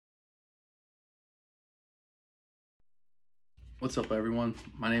What's up, everyone?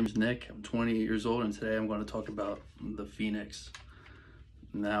 My name is Nick. I'm 28 years old, and today I'm going to talk about the Phoenix.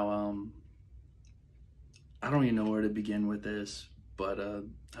 Now, I don't even know where to begin with this, but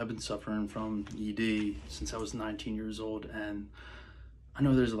I've been suffering from ED since I was 19 years old, and I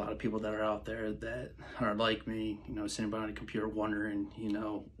know there's a lot of people that are out there that are like me, sitting behind a computer wondering,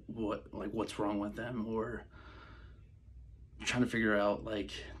 what's wrong with them, or trying to figure out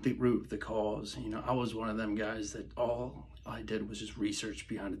the root, the cause. I was one of them guys that all I did was just research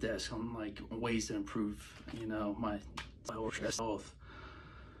behind a desk on ways to improve, my health.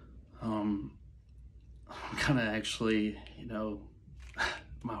 I'm kind of actually,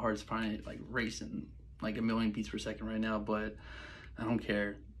 my heart's probably racing like a million beats per second right now, but I don't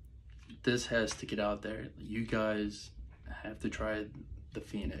care. This has to get out there. You guys have to try the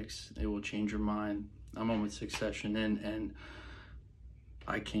Phoenix. It will change your mind. I'm on my 6th session in, and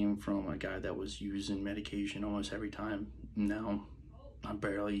I came from a guy that was using medication almost every time. Now I'm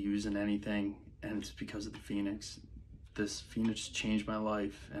barely using anything, and it's because of the Phoenix. This Phoenix changed my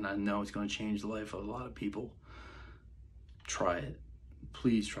life, and I know it's going to change the life of a lot of people. Try it.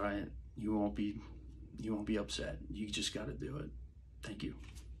 Please try it. You won't be upset. You just got to do it. Thank you.